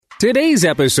Today's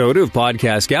episode of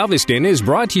Podcast Galveston is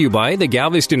brought to you by the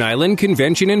Galveston Island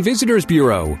Convention and Visitors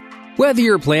Bureau. Whether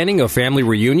you're planning a family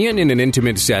reunion in an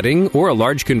intimate setting or a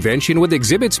large convention with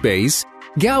exhibit space,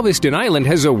 Galveston Island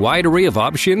has a wide array of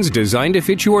options designed to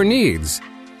fit your needs.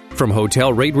 From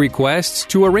hotel rate requests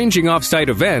to arranging off-site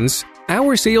events,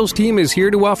 our sales team is here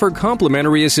to offer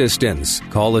complimentary assistance.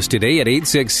 Call us today at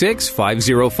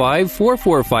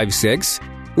 866-505-4456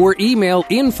 or email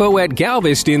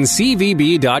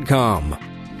info@galvestoncvb.com.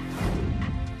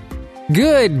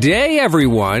 Good day,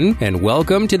 everyone, and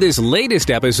welcome to this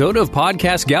latest episode of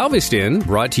Podcast Galveston,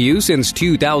 brought to you since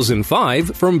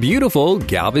 2005 from beautiful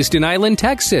Galveston Island,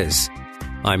 Texas.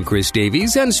 I'm Chris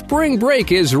Davies, and spring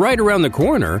break is right around the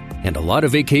corner, and a lot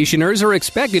of vacationers are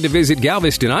expected to visit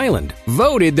Galveston Island,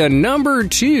 voted the number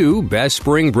 2 best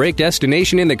spring break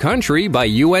destination in the country by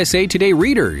USA Today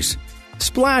readers.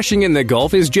 Splashing in the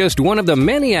Gulf is just one of the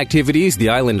many activities the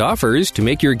island offers to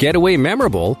make your getaway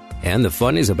memorable, and the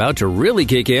fun is about to really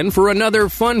kick in for another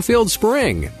fun-filled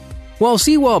spring. While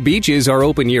seawall beaches are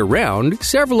open year-round,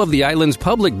 several of the island's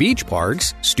public beach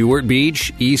parks, Stewart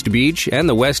Beach, East Beach, and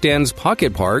the West End's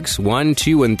Pocket Parks 1,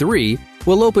 2, and 3,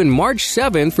 will open March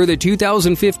 7th for the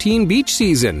 2015 beach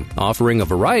season, offering a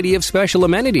variety of special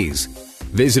amenities.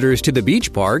 Visitors to the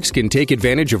beach parks can take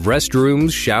advantage of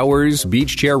restrooms, showers,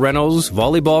 beach chair rentals,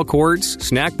 volleyball courts,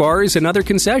 snack bars, and other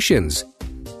concessions.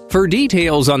 For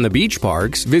details on the beach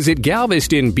parks, visit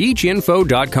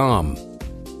galvestonbeachinfo.com.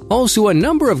 Also, a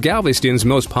number of Galveston's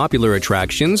most popular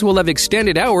attractions will have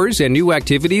extended hours and new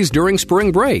activities during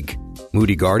spring break.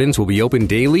 Moody Gardens will be open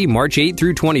daily March 8th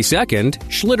through 22nd.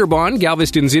 Schlitterbahn,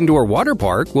 Galveston's indoor water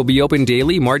park, will be open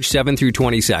daily March 7th through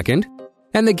 22nd.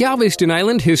 And the Galveston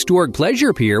Island Historic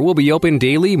Pleasure Pier will be open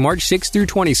daily March 6th through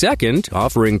 22nd,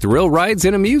 offering thrill rides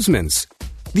and amusements.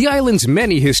 The island's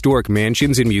many historic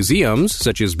mansions and museums,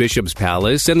 such as Bishop's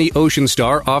Palace and the Ocean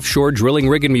Star Offshore Drilling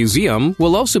Rig and Museum,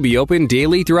 will also be open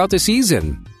daily throughout the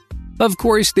season. Of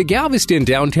course, the Galveston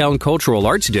Downtown Cultural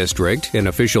Arts District, an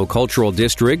official cultural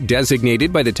district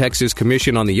designated by the Texas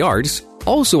Commission on the Arts,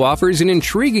 also offers an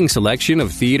intriguing selection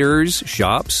of theaters,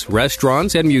 shops,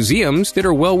 restaurants, and museums that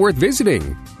are well worth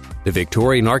visiting. The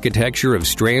Victorian architecture of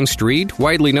Strand Street,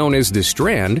 widely known as the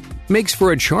Strand, makes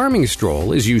for a charming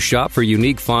stroll as you shop for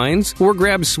unique finds or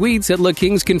grab sweets at La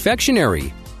King's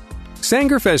Confectionery.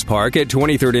 Sangerfest Park at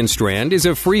 23rd and Strand is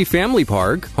a free family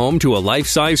park, home to a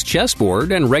life-size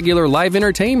chessboard and regular live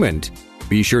entertainment.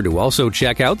 Be sure to also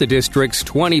check out the district's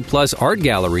 20-plus art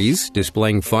galleries,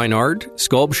 displaying fine art,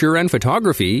 sculpture, and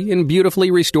photography in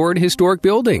beautifully restored historic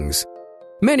buildings.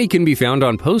 Many can be found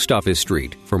on Post Office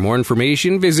Street. For more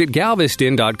information, visit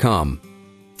galveston.com.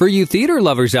 For you theater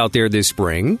lovers out there this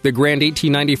spring, the Grand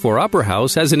 1894 Opera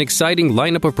House has an exciting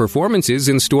lineup of performances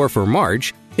in store for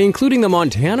March, including the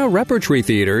Montana Repertory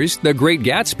Theater's The Great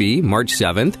Gatsby, March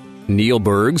 7th, Neil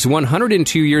Berg's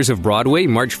 102 Years of Broadway,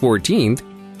 March 14th,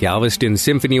 Galveston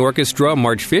Symphony Orchestra,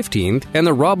 March 15th, and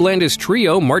the Rob Landis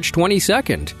Trio, March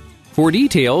 22nd. For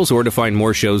details or to find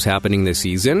more shows happening this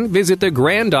season, visit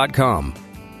thegrand.com.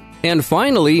 And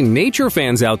finally, nature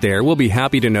fans out there will be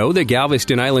happy to know that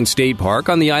Galveston Island State Park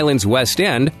on the island's west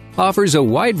end offers a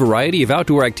wide variety of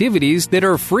outdoor activities that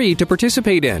are free to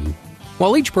participate in.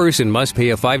 While each person must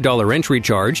pay a $5 entry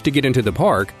charge to get into the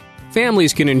park,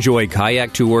 families can enjoy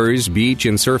kayak tours, beach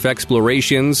and surf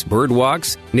explorations, bird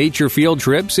walks, nature field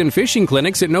trips, and fishing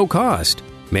clinics at no cost.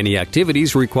 Many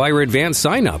activities require advance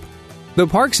sign-up. The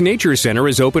park's Nature Center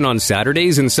is open on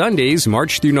Saturdays and Sundays,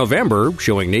 March through November,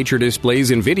 showing nature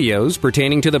displays and videos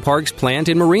pertaining to the park's plant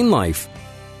and marine life.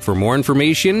 For more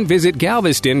information, visit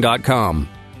galveston.com.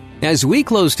 As we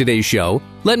close today's show,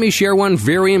 let me share one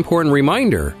very important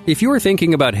reminder. If you are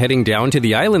thinking about heading down to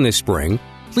the island this spring,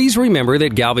 please remember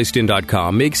that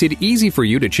galveston.com makes it easy for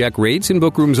you to check rates and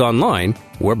book rooms online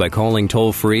or by calling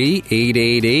toll-free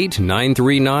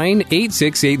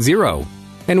 888-939-8680.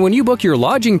 And when you book your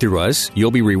lodging through us,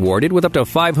 you'll be rewarded with up to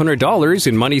 $500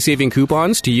 in money-saving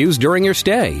coupons to use during your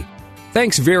stay.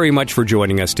 Thanks very much for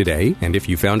joining us today, and if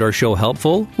you found our show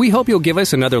helpful, we hope you'll give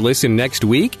us another listen next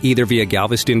week, either via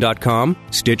galveston.com,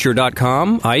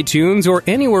 stitcher.com, iTunes, or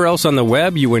anywhere else on the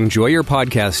web you enjoy your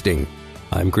podcasting.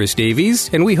 I'm Chris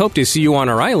Davies, and we hope to see you on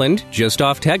our island, just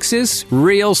off Texas,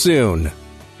 real soon.